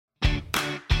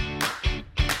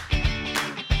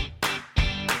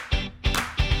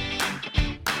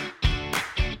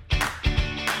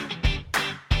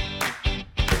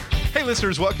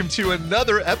listeners, welcome to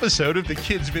another episode of the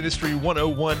Kids Ministry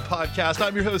 101 podcast.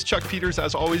 I'm your host, Chuck Peters,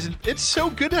 as always, and it's so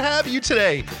good to have you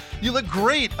today. You look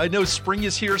great. I know spring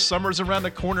is here, summer's around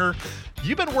the corner.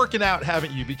 You've been working out,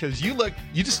 haven't you? Because you look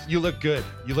good.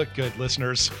 You look good,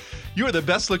 listeners. You are the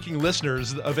best looking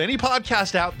listeners of any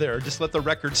podcast out there. Just let the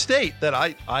record state that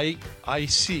I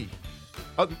see.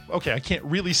 Okay, I can't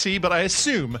really see, but I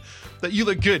assume that you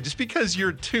look good just because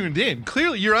you're tuned in.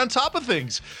 Clearly, you're on top of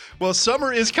things. Well,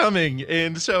 summer is coming,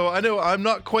 and so I know I'm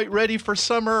not quite ready for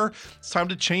summer. It's time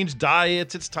to change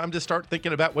diets. It's time to start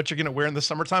thinking about what you're going to wear in the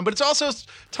summertime, but it's also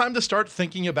time to start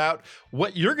thinking about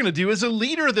what you're going to do as a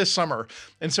leader this summer.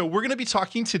 And so we're going to be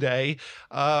talking today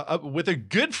with a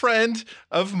good friend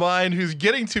of mine who's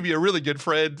getting to be a really good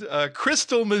friend,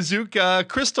 Crystal Mazuka.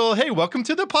 Crystal, hey, welcome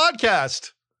to the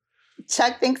podcast.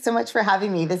 Chuck, thanks so much for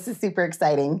having me. This is super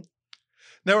exciting.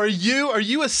 Now, are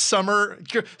you a summer?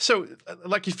 So,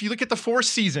 like, if you look at the 4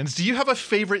 seasons, do you have a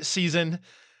favorite season?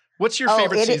 What's your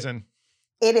favorite season?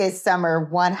 It is summer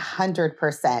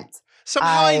 100%. Somehow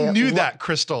I knew that,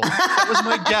 Crystal. That was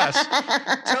my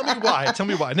guess. Tell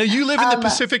me why. Now, you live in the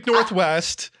Pacific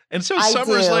Northwest, and so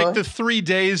summer's like the 3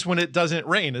 days when it doesn't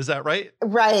rain. Is that right?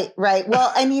 Right.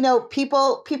 Well, and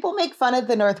people make fun of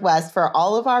the Northwest for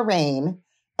all of our rain.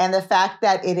 And the fact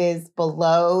that it is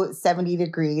below 70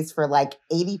 degrees for like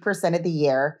 80% of the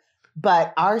year,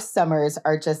 but our summers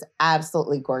are just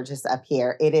absolutely gorgeous up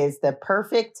here. It is the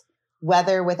perfect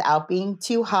weather without being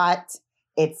too hot.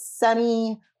 It's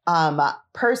sunny.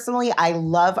 Personally, I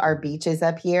love our beaches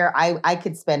up here. I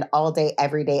could spend all day,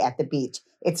 every day at the beach.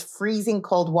 It's freezing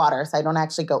cold water, so I don't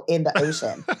actually go in the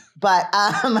ocean. But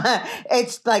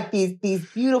it's like these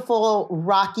beautiful,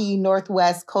 rocky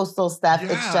Northwest coastal stuff.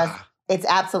 Yeah. It's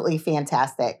absolutely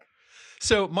fantastic.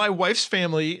 So my wife's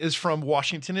family is from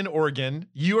Washington and Oregon.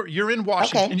 You're in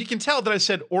Washington, okay. And you can tell that I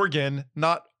said Oregon,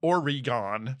 not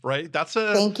Oregon, right?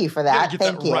 Thank you for that.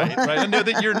 Thank you. Right. I know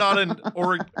that you're not an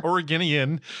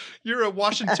Oregonian, you're a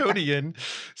Washingtonian.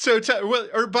 So,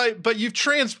 but you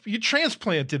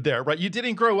transplanted there, right? You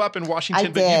didn't grow up in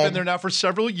Washington, but you've been there now for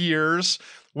several years.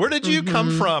 Where did you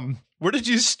come from? Where did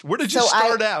you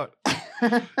start out?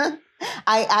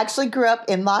 I actually grew up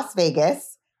in Las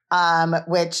Vegas,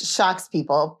 which shocks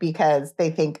people because they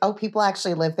think, oh, people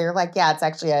actually live there. Like, yeah, it's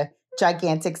actually a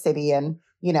gigantic city. And,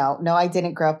 no, I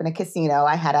didn't grow up in a casino.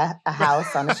 I had a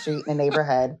house on a street in a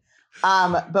neighborhood.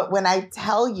 But when I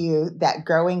tell you that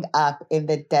growing up in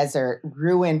the desert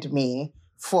ruined me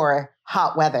for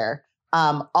hot weather,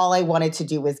 all I wanted to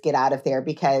do was get out of there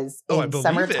because in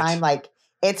summertime, like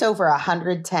it's over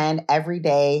 110 every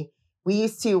day. We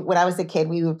used to, when I was a kid,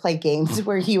 we would play games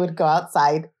where you would go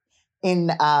outside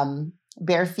in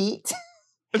bare feet.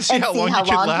 And see how long you could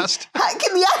last?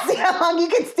 See how long you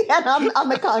could stand on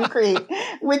the concrete,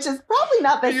 which is probably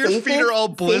not the safest. Your feet are all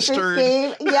blistered.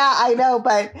 Game. Yeah, I know,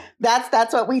 but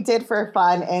that's what we did for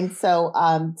fun. And so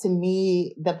to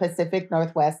me, the Pacific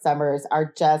Northwest summers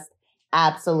are just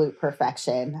absolute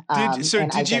perfection.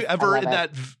 Did you ever,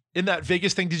 in that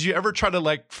Vegas thing, did you ever try to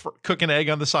like cook an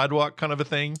egg on the sidewalk kind of a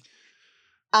thing?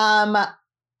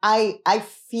 I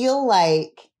feel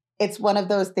like it's one of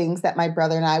those things that my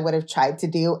brother and I would have tried to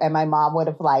do, and my mom would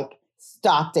have like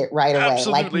stopped it right away.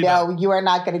 Absolutely like, no, you are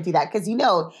not going to do that. Because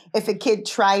if a kid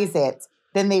tries it,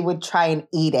 then they would try and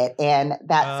eat it, and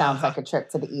that sounds like a trip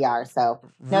to the ER. So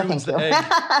no, thank you. Egg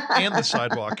and the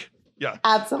sidewalk. Yeah.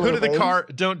 Absolutely. Go to the car.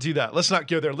 Don't do that. Let's not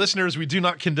go there. Listeners, we do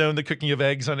not condone the cooking of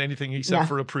eggs on anything except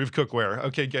for approved cookware.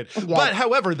 Okay, good. Yeah. But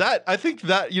however, I think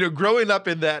that, growing up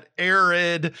in that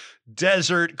arid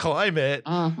desert climate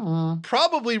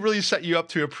probably really set you up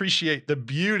to appreciate the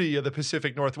beauty of the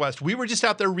Pacific Northwest. We were just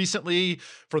out there recently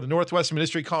for the Northwest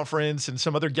Ministry Conference and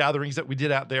some other gatherings that we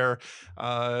did out there,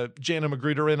 Jana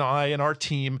Magruder and I and our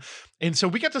team. And so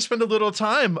we got to spend a little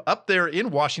time up there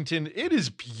in Washington. It is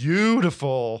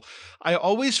beautiful. I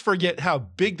always forget how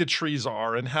big the trees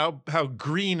are and how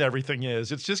green everything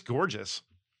is. It's just gorgeous.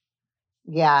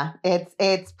 Yeah,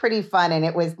 it's pretty fun. And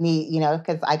it was neat,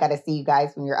 because I got to see you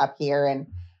guys when you're up here and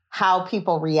how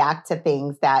people react to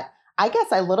things that I guess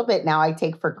a little bit now I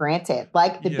take for granted,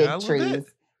 like the big trees.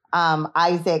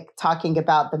 Isaac talking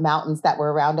about the mountains that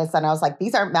were around us. And I was like,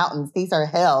 these aren't mountains, these are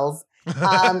hills.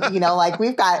 Like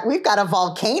we've got a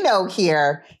volcano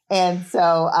here. And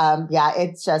so,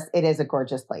 it is a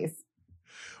gorgeous place.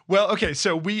 Well, okay,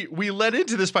 so we led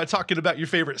into this by talking about your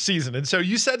favorite season. And so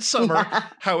you said summer.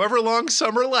 However long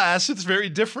summer lasts, it's very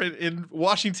different in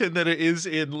Washington than it is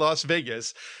in Las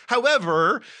Vegas.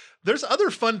 However, there's other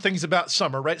fun things about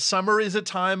summer, right? Summer is a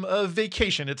time of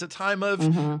vacation. It's a time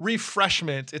of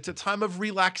refreshment. It's a time of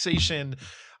relaxation.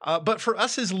 But for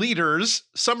us as leaders,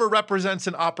 summer represents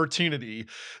an opportunity.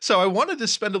 So I wanted to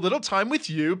spend a little time with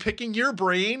you, picking your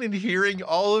brain and hearing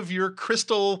all of your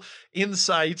crystal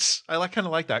insights. Kind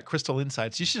of like that, crystal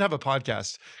insights. You should have a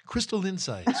podcast, Crystal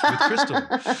Insights with Crystal,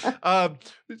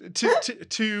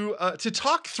 to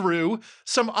talk through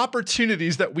some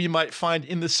opportunities that we might find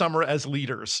in the summer as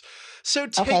leaders. So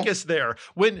take us there.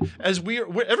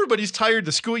 Everybody's tired,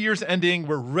 the school year's ending,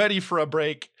 we're ready for a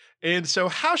break. And so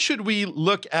how should we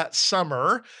look at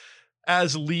summer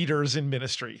as leaders in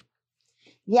ministry?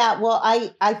 Yeah, well,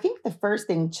 I think the first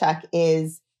thing, Chuck,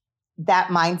 is that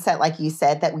mindset, like you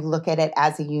said, that we look at it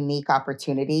as a unique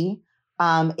opportunity.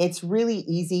 It's really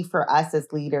easy for us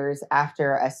as leaders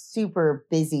after a super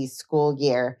busy school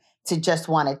year to just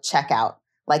want to check out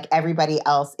like everybody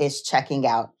else is checking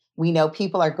out. We know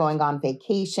people are going on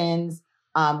vacations.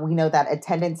 We know that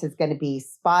attendance is going to be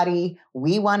spotty.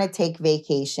 We want to take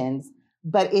vacations,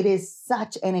 but it is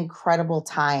such an incredible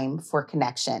time for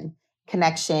connection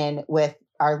with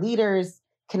our leaders,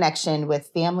 connection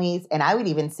with families, and I would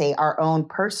even say our own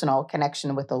personal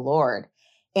connection with the Lord.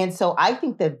 And so I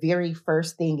think the very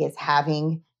first thing is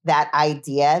having that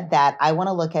idea that I want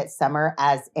to look at summer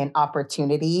as an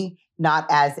opportunity, not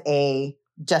as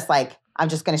just like, I'm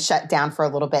just going to shut down for a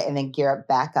little bit and then gear up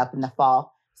back up in the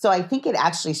fall. So I think it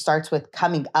actually starts with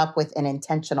coming up with an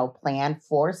intentional plan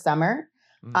for summer.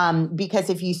 Because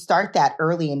if you start that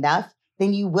early enough,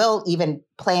 then you will even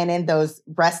plan in those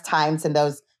rest times and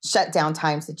those shutdown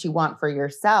times that you want for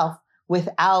yourself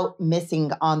without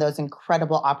missing on those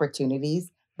incredible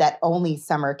opportunities that only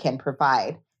summer can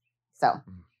provide. So,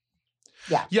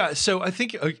 yeah. Yeah. So I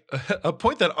think a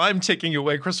point that I'm taking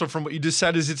away, Crystal, from what you just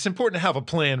said is it's important to have a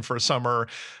plan for summer,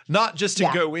 not just to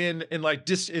go in and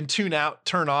and tune out,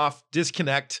 turn off,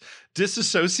 disconnect,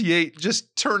 disassociate,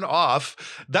 just turn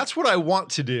off. That's what I want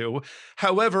to do.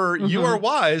 However, you are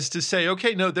wise to say,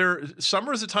 okay, no,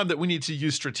 summer is a time that we need to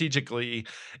use strategically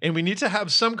and we need to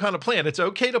have some kind of plan. It's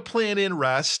okay to plan in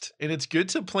rest and it's good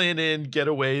to plan in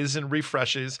getaways and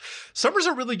refreshes. Summer's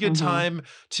a really good time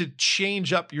to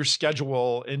change up your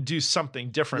schedule and do something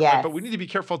different. Yes. Right? But we need to be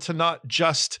careful to not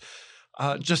just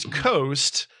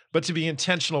coast, but to be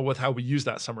intentional with how we use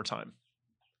that summertime.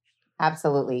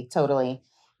 Absolutely. Totally.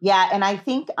 Yeah. And I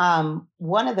think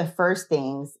one of the first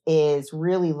things is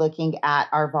really looking at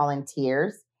our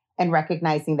volunteers and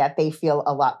recognizing that they feel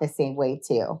a lot the same way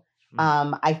too.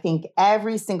 I think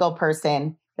every single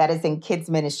person that is in kids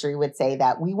ministry would say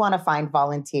that we want to find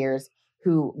volunteers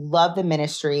who love the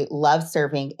ministry, love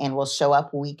serving, and will show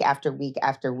up week after week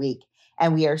after week.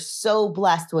 And we are so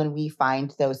blessed when we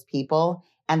find those people.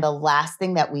 And the last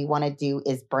thing that we want to do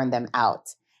is burn them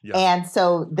out. Yeah. And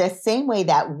so the same way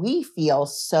that we feel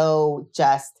so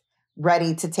just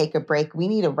ready to take a break, we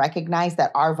need to recognize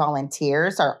that our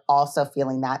volunteers are also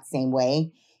feeling that same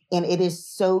way. And it is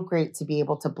so great to be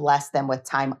able to bless them with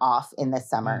time off in the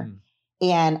summer.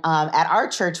 And at our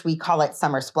church, we call it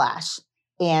Summer Splash.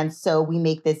 And so we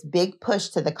make this big push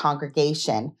to the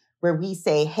congregation where we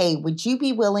say, hey, would you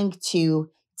be willing to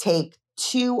take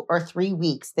 2 or 3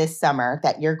 weeks this summer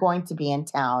that you're going to be in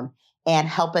town and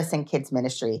help us in kids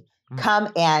ministry? Come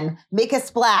and make a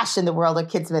splash in the world of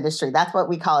kids ministry. That's what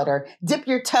we call it, or dip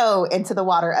your toe into the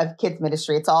water of kids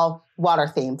ministry. It's all water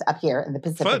themed up here in the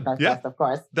Pacific Northwest, of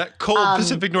course. That cold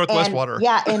Pacific Northwest water.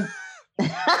 Yeah, and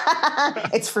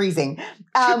it's freezing.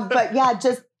 But yeah,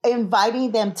 just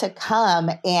inviting them to come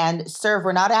and serve.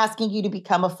 We're not asking you to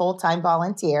become a full-time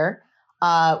volunteer.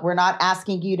 We're not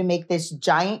asking you to make this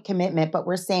giant commitment, but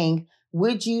we're saying,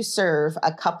 would you serve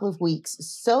a couple of weeks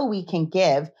so we can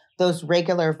give those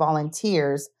regular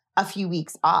volunteers a few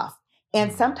weeks off?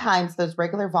 And sometimes those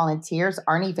regular volunteers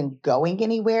aren't even going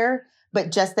anywhere,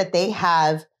 but just that they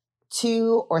have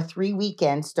 2 or 3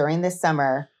 weekends during the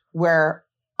summer where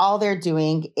all they're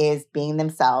doing is being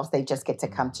themselves. They just get to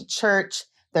come to church.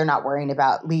 They're not worrying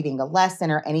about leading a lesson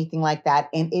or anything like that.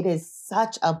 And it is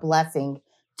such a blessing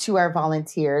to our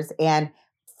volunteers. And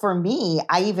for me,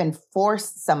 I even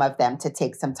forced some of them to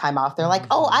take some time off. They're like,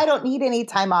 oh, I don't need any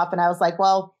time off. And I was like,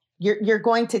 well, you're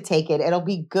going to take it. It'll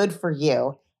be good for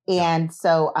you. And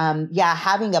so,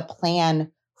 having a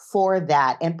plan for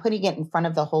that and putting it in front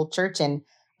of the whole church, and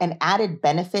an added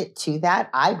benefit to that,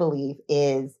 I believe,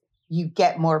 is you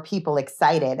get more people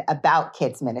excited about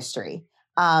kids ministry.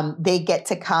 They get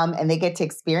to come and they get to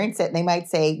experience it. And they might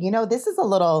say, this is a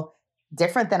little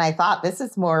different than I thought. This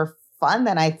is more fun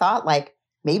than I thought. Like,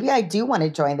 maybe I do want to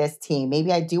join this team.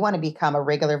 Maybe I do want to become a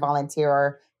regular volunteer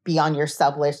or be on your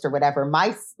sub list or whatever.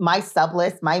 My sub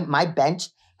list, my bench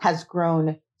has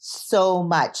grown so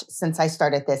much since I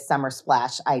started this Summer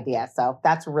Splash idea. So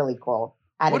that's really cool.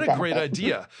 What added a great benefit.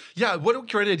 idea. Yeah, what a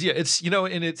great idea. It's,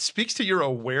 and it speaks to your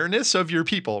awareness of your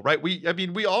people, right?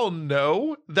 We all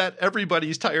know that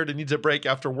everybody's tired and needs a break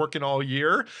after working all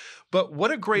year, but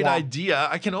what a great Yeah. idea.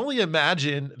 I can only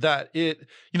imagine that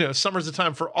summer's a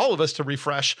time for all of us to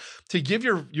refresh, to give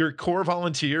your core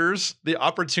volunteers the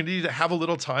opportunity to have a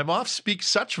little time off, speak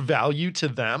such value to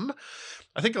them.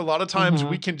 I think a lot of times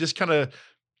we Hmm. can just kind of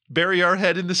bury our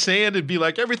head in the sand and be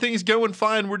like, everything's going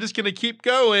fine. We're just going to keep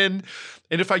going.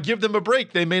 And if I give them a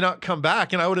break, they may not come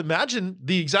back. And I would imagine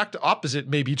the exact opposite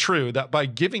may be true, that by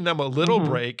giving them a little Hmm.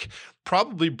 break,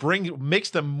 probably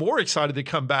makes them more excited to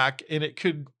come back. And it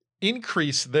could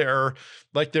increase their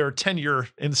tenure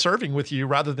in serving with you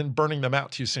rather than burning them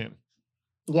out too soon.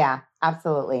 Yeah,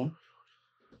 absolutely.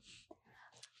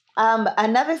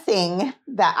 Another thing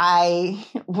that I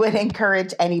would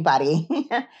encourage anybody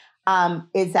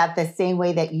is that the same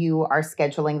way that you are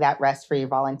scheduling that rest for your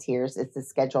volunteers is to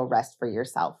schedule rest for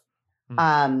yourself.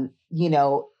 Mm.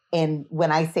 And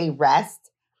when I say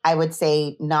rest, I would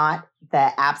say not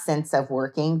the absence of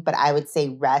working, but I would say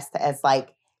rest as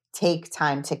like take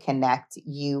time to connect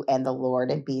you and the Lord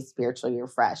and be spiritually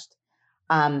refreshed.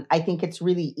 I think it's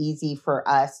really easy for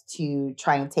us to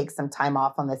try and take some time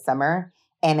off on the summer,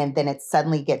 and then it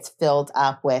suddenly gets filled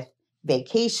up with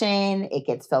vacation. It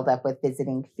gets filled up with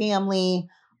visiting family.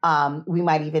 We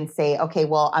might even say, okay,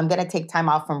 well, I'm going to take time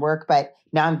off from work, but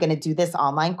now I'm going to do this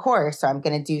online course or I'm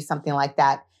going to do something like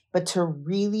that. But to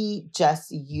really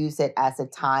just use it as a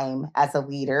time as a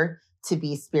leader to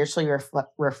be spiritually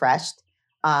refreshed,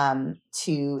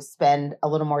 to spend a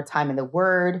little more time in the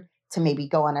Word, to maybe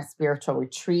go on a spiritual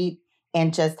retreat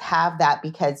and just have that,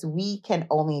 because we can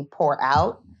only pour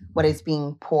out what is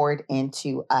being poured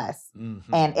into us.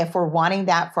 Mm-hmm. And if we're wanting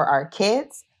that for our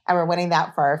kids and we're wanting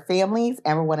that for our families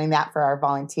and we're wanting that for our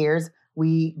volunteers,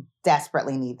 we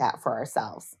desperately need that for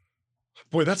ourselves.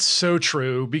 Boy, that's so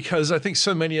true, because I think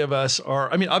so many of us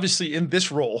obviously in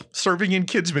this role, serving in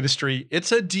kids ministry,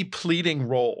 it's a depleting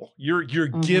role. You're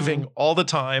giving all the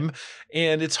time,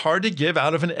 and it's hard to give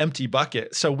out of an empty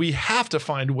bucket. So we have to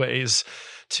find ways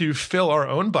to fill our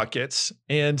own buckets.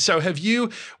 And so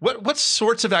what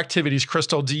sorts of activities,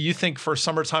 Crystal, do you think for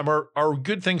summertime are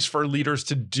good things for leaders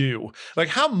to do? Like,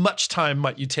 how much time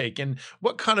might you take, and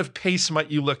what kind of pace might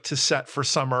you look to set for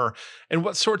summer? And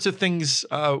what sorts of things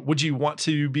would you want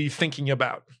to be thinking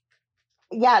about?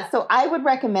 Yeah, so I would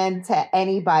recommend to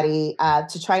anybody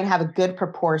to try and have a good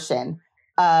proportion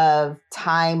of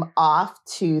time off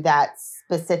to that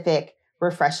specific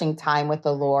refreshing time with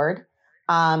the Lord.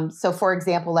 So, for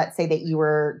example, let's say that you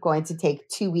were going to take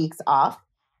 2 weeks off.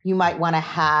 You might want to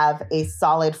have a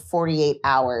solid 48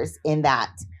 hours in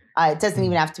that. It doesn't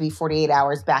even have to be 48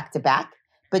 hours back to back,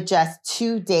 but just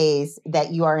 2 days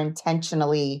that you are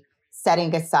intentionally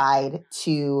setting aside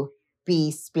to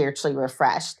be spiritually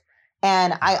refreshed.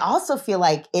 And I also feel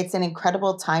like it's an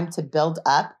incredible time to build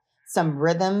up some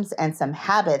rhythms and some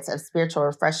habits of spiritual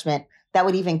refreshment that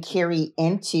would even carry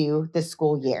into the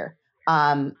school year.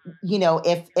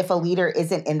 If a leader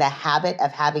isn't in the habit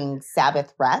of having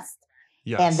Sabbath rest,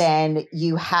 Yes. and then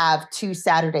you have 2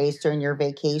 Saturdays during your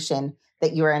vacation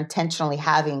that you are intentionally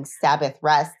having Sabbath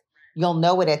rest, you'll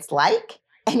know what it's like.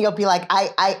 And you'll be like,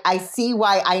 I see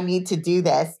why I need to do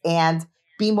this, and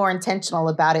be more intentional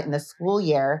about it in the school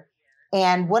year.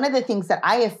 And one of the things that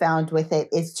I have found with it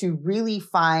is to really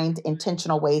find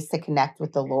intentional ways to connect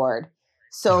with the Lord.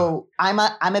 So I'm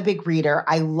a big reader.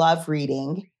 I love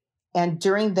reading. And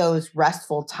during those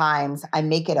restful times, I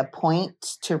make it a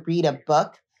point to read a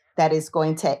book that is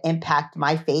going to impact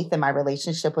my faith and my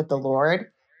relationship with the Lord,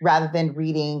 rather than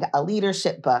reading a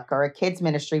leadership book or a kids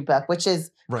ministry book, which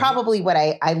is probably what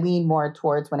I lean more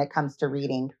towards when it comes to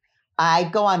reading. I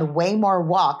go on way more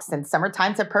walks, and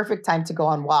summertime's a perfect time to go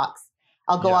on walks.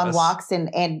 I'll go on walks,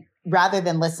 and rather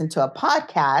than listen to a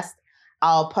podcast,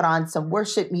 I'll put on some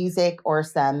worship music or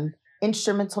some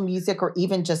instrumental music, or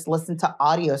even just listen to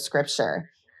audio scripture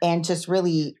and just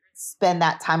really spend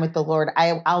that time with the Lord.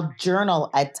 I'll journal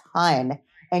a ton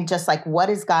and just like, what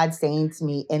is God saying to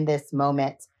me in this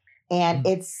moment? And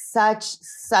it's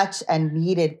such a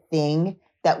needed thing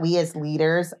that we as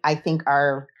leaders, I think,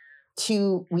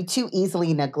 we too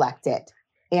easily neglect it.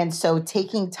 And so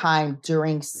taking time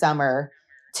during summer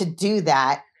to do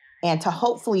that and to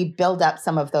hopefully build up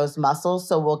some of those muscles,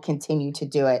 so we'll continue to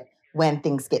do it when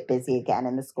things get busy again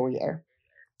in the school year.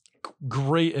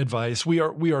 Great advice. We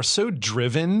are so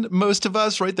driven, most of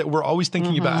us, right? That we're always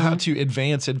thinking about how to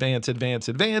advance.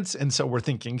 And so we're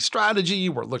thinking strategy.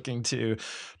 We're looking to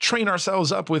train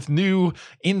ourselves up with new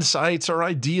insights or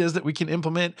ideas that we can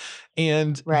implement.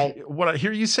 And what I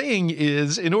hear you saying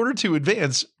is, in order to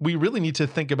advance, we really need to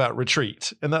think about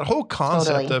retreat and that whole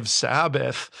concept of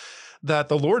Sabbath that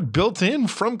the Lord built in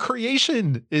from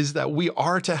creation, is that we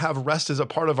are to have rest as a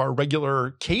part of our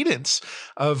regular cadence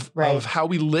of how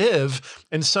we live.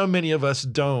 And so many of us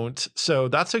don't. So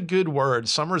that's a good word.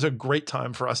 Summer is a great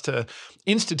time for us to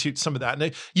institute some of that.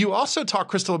 And you also talk,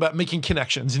 Crystal, about making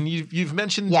connections, and you've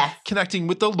mentioned connecting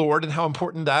with the Lord and how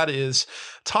important that is.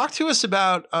 Talk to us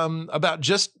about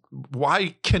just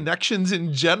why connections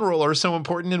in general are so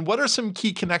important, and what are some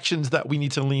key connections that we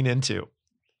need to lean into?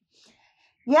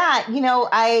 Yeah,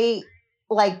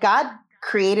 God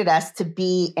created us to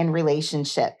be in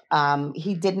relationship.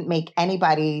 He didn't make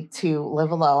anybody to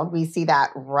live alone. We see that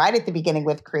right at the beginning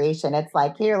with creation. It's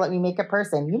like, here, let me make a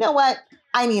person. You know what?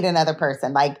 I need another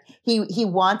person. Like he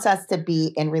wants us to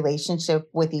be in relationship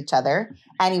with each other,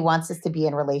 and he wants us to be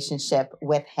in relationship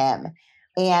with him.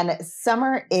 And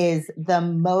summer is the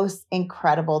most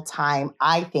incredible time,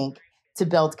 I think, to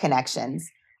build connections.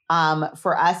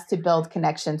 For us to build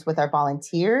connections with our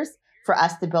volunteers, for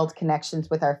us to build connections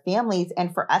with our families,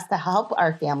 and for us to help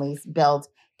our families build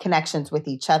connections with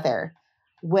each other.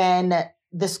 When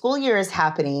the school year is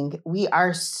happening, we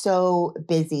are so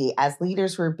busy. As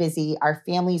leaders, we're busy. Our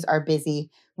families are busy.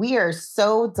 We are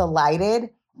so delighted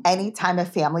anytime a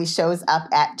family shows up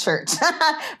at church.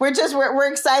 we're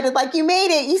excited. Like, you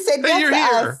made it. You said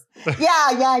yes to us.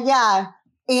 Yeah.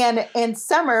 And in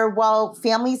summer, while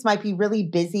families might be really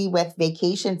busy with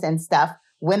vacations and stuff,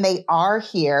 when they are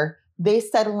here, they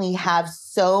suddenly have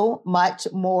so much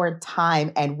more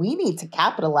time, and we need to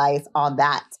capitalize on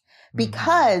that.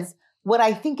 Because what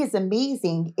I think is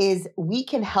amazing is we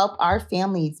can help our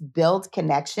families build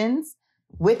connections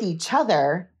with each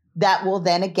other that will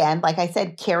then again, like I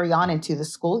said, carry on into the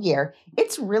school year.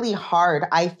 It's really hard,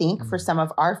 I think, for some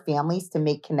of our families to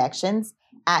make connections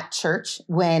at church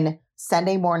when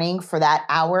Sunday morning for that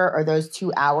hour or those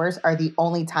 2 hours are the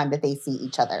only time that they see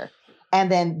each other.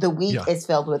 And then the week is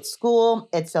filled with school,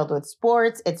 it's filled with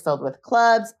sports, it's filled with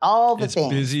clubs, all the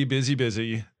things. It's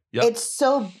busy. Yep. It's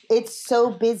so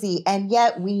busy. And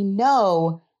yet we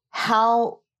know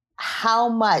how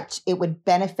much it would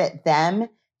benefit them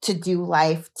to do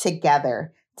life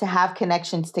together, to have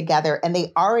connections together. And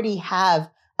they already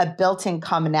have a built-in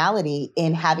commonality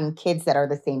in having kids that are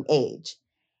the same age.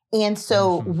 And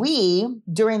so we,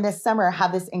 during this summer,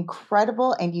 have this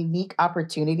incredible and unique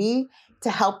opportunity to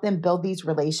help them build these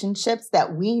relationships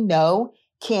that we know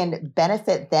can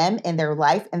benefit them in their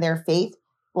life and their faith,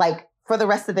 like for the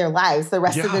rest of their lives, the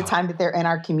rest of the time that they're in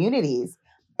our communities.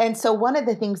 And so one of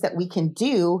the things that we can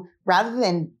do, rather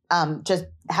than just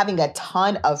having a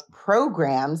ton of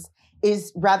programs,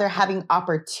 is rather having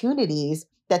opportunities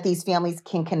that these families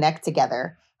can connect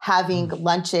together, having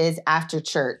lunches after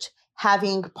church,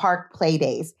 having park play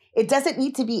days. It doesn't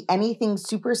need to be anything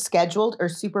super scheduled or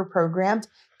super programmed,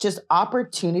 just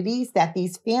opportunities that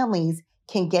these families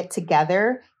can get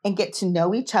together and get to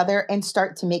know each other and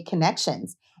start to make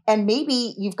connections. And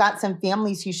maybe you've got some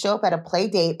families who show up at a play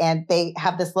date and they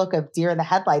have this look of deer in the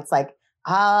headlights, like,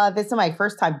 this is my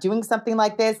first time doing something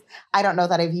like this. I don't know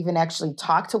that I've even actually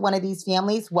talked to one of these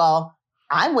families. Well,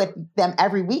 I'm with them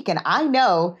every week, and I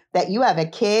know that you have a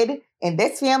kid in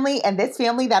this family and this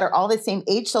family that are all the same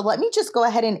age. So let me just go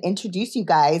ahead and introduce you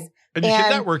guys. And you can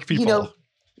network people.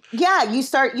 You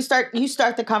start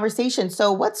the conversation.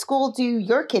 So what school do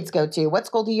your kids go to? What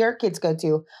school do your kids go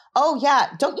to? Oh yeah.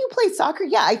 Don't you play soccer?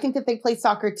 Yeah. I think that they play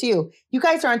soccer too. You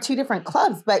guys are on two different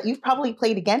clubs, but you've probably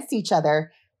played against each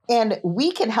other. And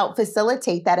we can help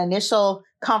facilitate that initial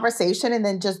conversation and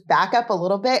then just back up a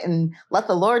little bit and let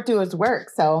the Lord do his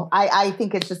work. So I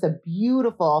think it's just a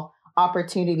beautiful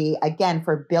opportunity, again,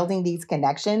 for building these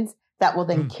connections that will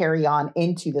then carry on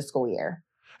into the school year.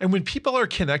 And when people are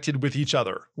connected with each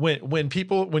other,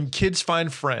 when kids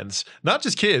find friends, not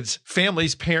just kids,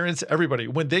 families, parents, everybody,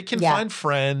 when they can find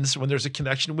friends, when there's a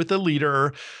connection with a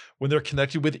leader, when they're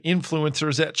connected with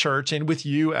influencers at church and with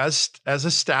you as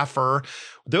a staffer,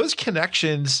 those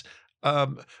connections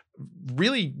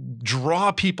really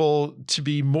draw people to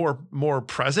be more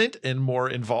present and more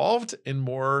involved and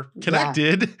more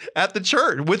connected at the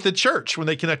church, with the church, when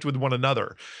they connect with one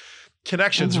another.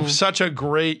 Connections, such a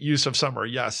great use of summer.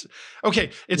 Yes. Okay.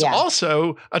 It's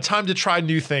also a time to try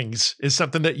new things, is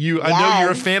something that I know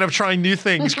you're a fan of trying new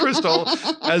things, Crystal.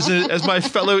 As my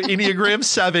fellow Enneagram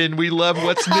 7, we love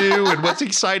what's new and what's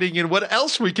exciting and what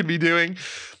else we can be doing.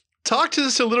 Talk to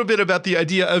us a little bit about the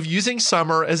idea of using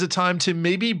summer as a time to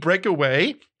maybe break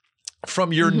away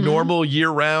from your normal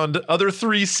year-round other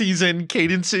 3-season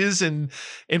cadences and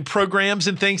programs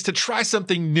and things to try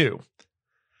something new.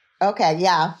 Okay,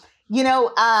 yeah.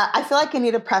 I feel like I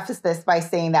need to preface this by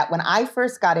saying that when I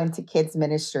first got into kids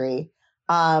ministry,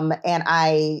 and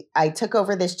I took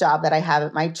over this job that I have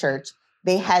at my church,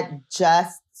 they had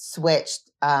just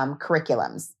switched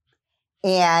curriculums.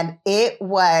 And it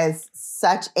was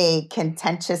such a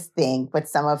contentious thing with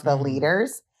some of the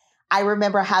leaders. I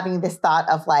remember having this thought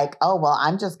of like, oh, well,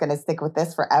 I'm just going to stick with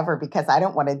this forever because I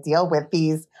don't want to deal with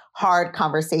these hard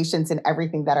conversations and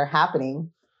everything that are happening.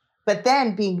 But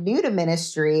then being new to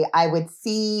ministry, I would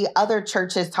see other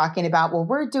churches talking about, well,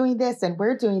 we're doing this and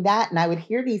we're doing that. And I would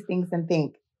hear these things and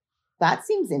think, that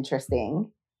seems interesting.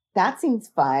 That seems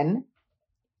fun.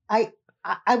 I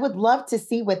would love to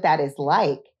see what that is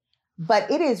like.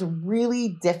 But it is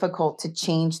really difficult to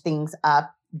change things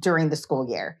up during the school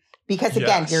year because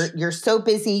again, you're so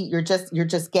busy, you're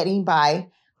just getting by.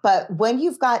 But when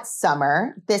you've got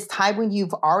summer, this time when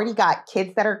you've already got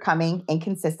kids that are coming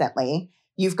inconsistently,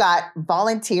 you've got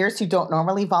volunteers who don't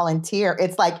normally volunteer.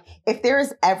 It's like if there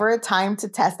is ever a time to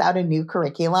test out a new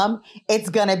curriculum, it's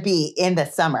going to be in the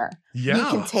summer. Yeah. You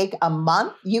can take a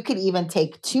month, you could even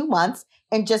take 2 months.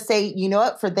 And just say, you know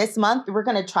what, for this month, we're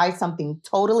going to try something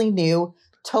totally new,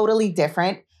 totally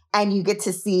different. And you get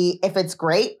to see if it's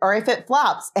great or if it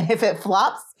flops. And if it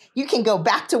flops, you can go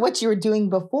back to what you were doing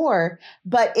before.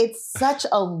 But it's such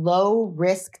a low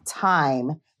risk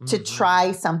time to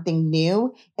try something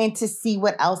new and to see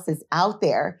what else is out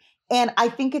there. And I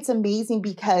think it's amazing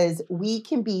because we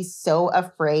can be so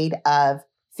afraid of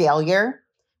failure.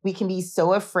 We can be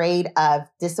so afraid of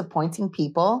disappointing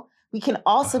people. We can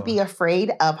also be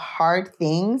afraid of hard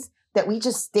things that we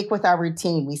just stick with our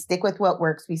routine. We stick with what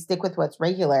works. We stick with what's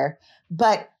regular.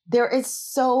 But there is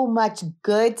so much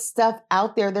good stuff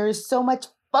out there. There is so much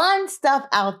fun stuff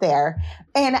out there.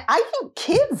 And I think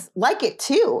kids like it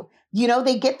too.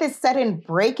 They get this sudden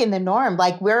break in the norm.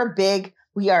 Like we are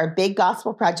a big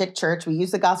Gospel Project church. We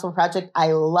use the Gospel Project.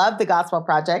 I love the Gospel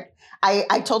Project.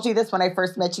 I told you this when I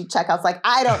first met you, Chuck. I was like,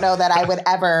 I don't know that I would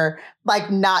ever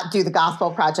not do the Gospel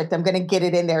Project. I'm going to get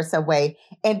it in there some way.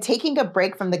 And taking a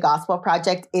break from the Gospel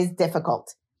Project is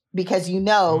difficult because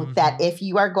that if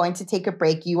you are going to take a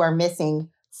break, you are missing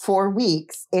 4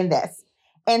 weeks in this.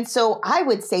 And so I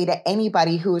would say to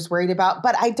anybody who is worried about,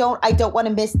 but I don't want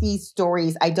to miss these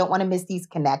stories. I don't want to miss these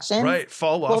connections. Right.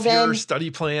 Fall off your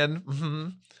study plan. Mm-hmm.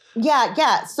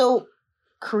 Yeah. So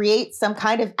create some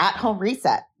kind of at-home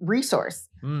resource.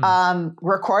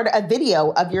 Record a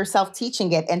video of yourself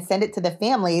teaching it and send it to the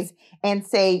families and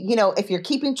say, if you're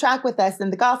keeping track with us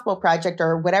in the Gospel Project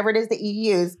or whatever it is that you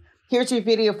use, here's your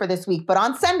video for this week. But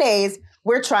on Sundays,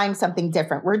 we're trying something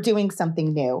different. We're doing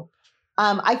something new.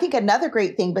 I think another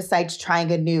great thing besides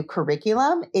trying a new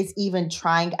curriculum is even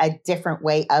trying a different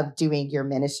way of doing your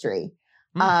ministry.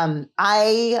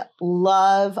 I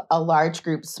love a large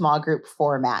group, small group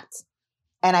format.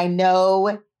 And I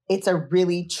know it's a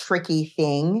really tricky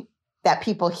thing that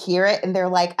people hear it and they're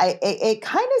like, it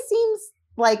kind of seems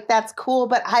like that's cool,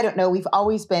 but I don't know. We've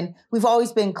always been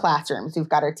classrooms. We've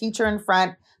got our teacher in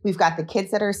front. We've got the kids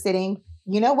that are sitting.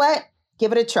 You know what?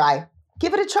 Give it a try.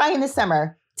 Give it a try in the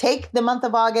summer. Take the month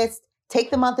of August, take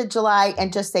the month of July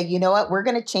and just say, you know what? We're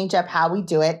going to change up how we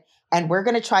do it. And we're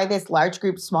going to try this large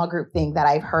group, small group thing that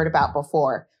I've heard about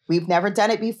before. We've never done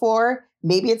it before.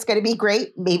 Maybe it's going to be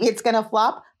great. Maybe it's going to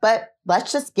flop, but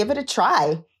let's just give it a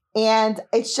try. And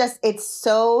it's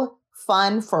so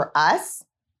fun for us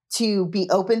to be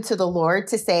open to the Lord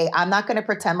to say, I'm not going to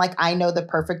pretend like I know the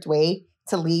perfect way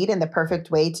to lead and the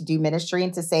perfect way to do ministry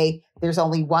and to say, there's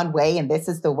only one way and this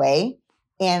is the way.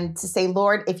 And to say,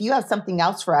 Lord, if you have something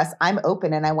else for us, I'm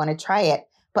open and I want to try it.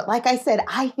 But like I said,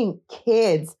 I think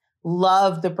kids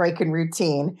love the break in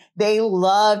routine. They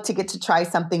love to get to try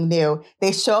something new.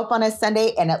 They show up on a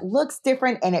Sunday and it looks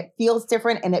different and it feels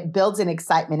different and it builds an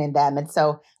excitement in them. And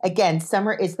so again,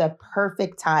 summer is the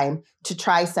perfect time to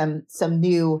try some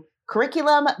new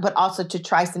curriculum, but also to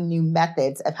try some new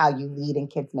methods of how you lead in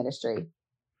kids ministry.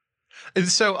 And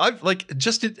so I've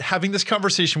just having this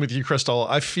conversation with you, Crystal,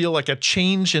 I feel like a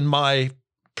change in my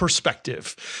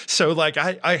perspective. So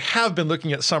I have been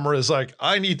looking at summer as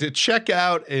I need to check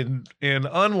out and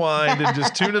unwind and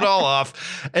just tune it all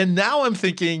off. And now I'm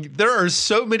thinking there are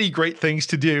so many great things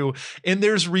to do. And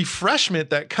there's refreshment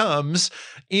that comes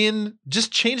in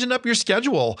just changing up your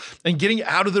schedule and getting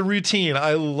out of the routine.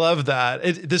 I love that.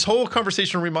 This whole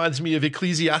conversation reminds me of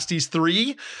Ecclesiastes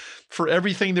 3. for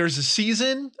everything, there's a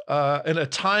season and a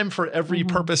time for every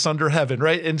purpose under heaven,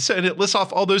 right? And so and it lists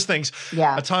off all those things.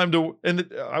 Yeah. A time to,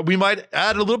 and we might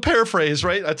add a little paraphrase,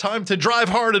 right? A time to drive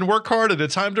hard and work hard, and a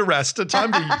time to rest, a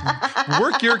time to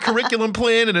work your curriculum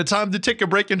plan, and a time to take a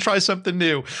break and try something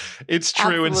new. It's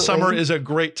true. Absolutely. And summer is a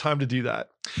great time to do that.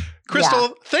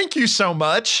 Crystal, thank you so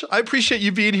much. I appreciate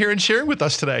you being here and sharing with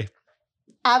us today.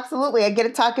 Absolutely. I get to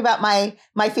talk about my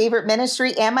favorite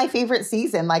ministry and my favorite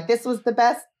season. Like, this was the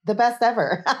best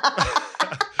ever.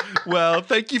 Well,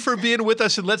 thank you for being with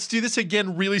us, and let's do this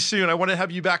again really soon. I want to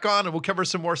have you back on, and we'll cover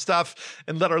some more stuff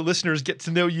and let our listeners get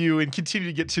to know you and continue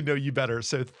to get to know you better.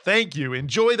 So thank you.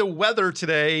 Enjoy the weather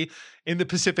today in the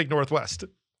Pacific Northwest.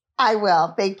 I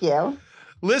will. Thank you.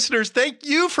 Listeners, thank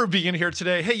you for being here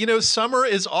today. Hey, you know, summer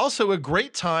is also a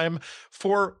great time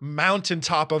for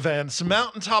mountaintop events.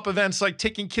 Mountaintop events like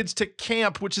taking kids to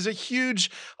camp, which is a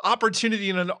huge opportunity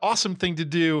and an awesome thing to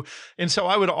do. And so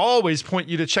I would always point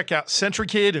you to check out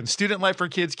CentriKid and Student Life for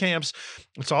Kids camps.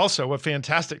 It's also a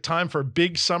fantastic time for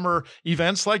big summer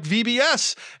events like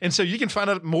VBS. And so you can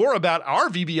find out more about our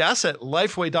VBS at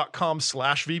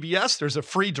lifeway.com/VBS. There's a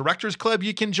free directors club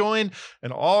you can join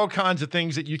and all kinds of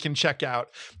things that you can check out.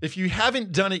 If you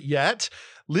haven't done it yet,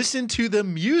 listen to the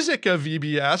music of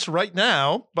VBS right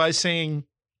now by saying,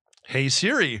 "Hey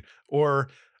Siri," or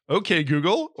 "Okay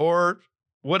Google," or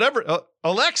whatever,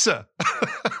 Alexa.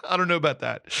 I don't know about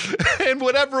that. And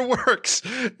whatever works.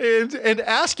 And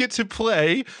ask it to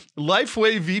play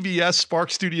Lifeway VBS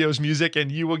Spark Studios music,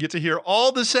 and you will get to hear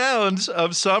all the sounds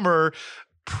of summer,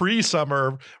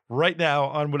 pre-summer, right now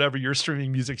on whatever your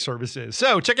streaming music service is.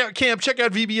 So check out camp, check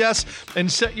out VBS, and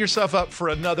set yourself up for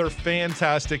another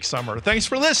fantastic summer. Thanks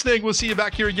for listening. We'll see you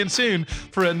back here again soon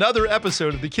for another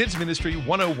episode of the Kids Ministry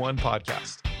 101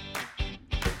 podcast.